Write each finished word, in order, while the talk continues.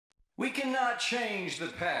We cannot change the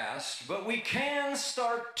past, but we can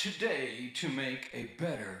start today to make a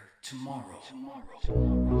better tomorrow.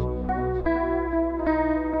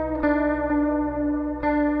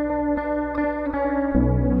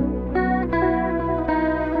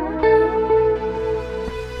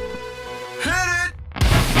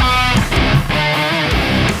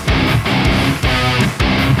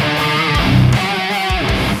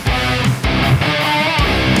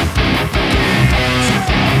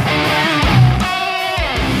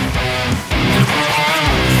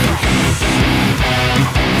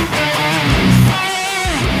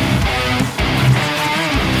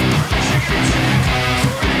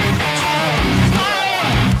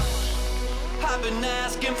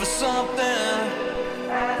 Asking for something,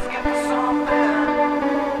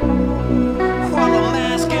 while I'm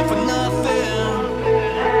asking for nothing.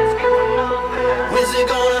 When's it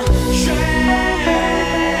gonna change?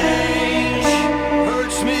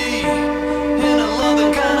 Hurts me in a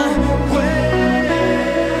loving kind of way.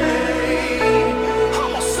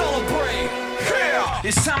 I'ma celebrate, yeah.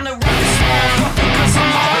 It's time to rock this motherfucker, cause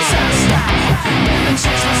I'm always out of style. Never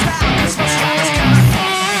change my style, cause my style is kinda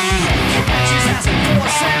asking for a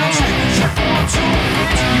sound check. Check 1, 2,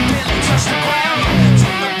 bitch. You barely touch the ground.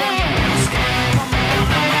 Turn the one you bounce, coming down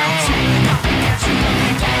the mountain. I think that you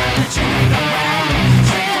looking down, let you hang around.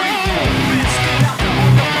 Check 3, 4, bitch. Get out there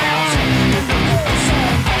on the mountain. In the war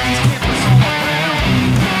zone, all these campers all around.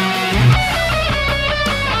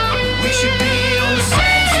 We should be on the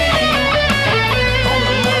same team, on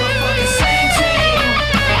the motherfucking same team.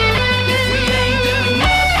 If we ain't doing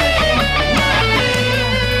nothing.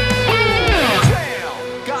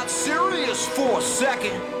 Got serious for a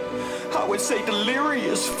second, I would say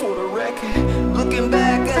delirious for the record. Looking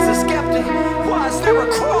back as a skeptic, why is there a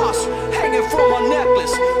cross hanging from my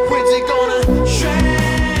necklace? When's it gonna change?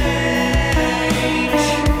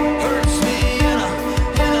 Hurts me in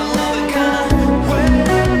a loving kind of way.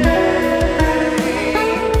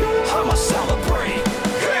 I'ma celebrate,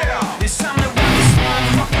 yeah. It's time to rock this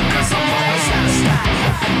motherfucker, cause I'm always out of style.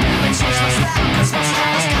 Never change my style, cause my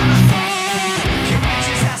style is kinda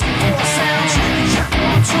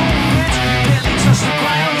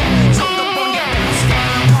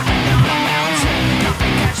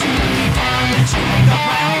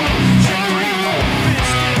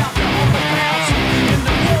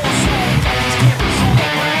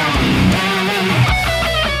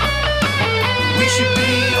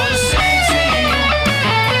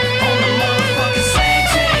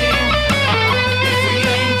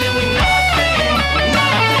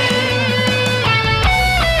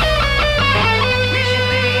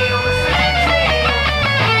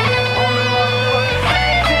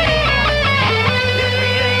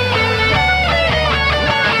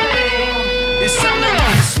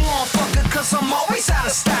I'm always out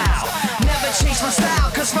of style. Never change my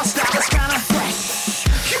style, cause my style is kinda fresh.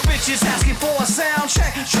 You bitches asking for a sound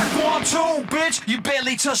check. Check 1, 2, bitch. You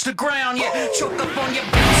barely touch the ground yet. Choke up on your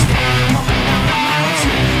bounce, coming down the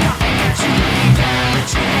mountain. I think that you looking down, let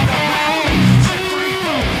you hang around. Check 3,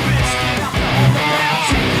 4, bitch. Get out there on the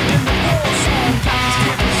mountain. In the war zone, got these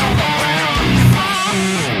campers all around.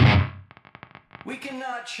 We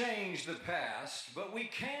cannot change the past, but we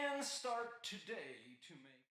can start today.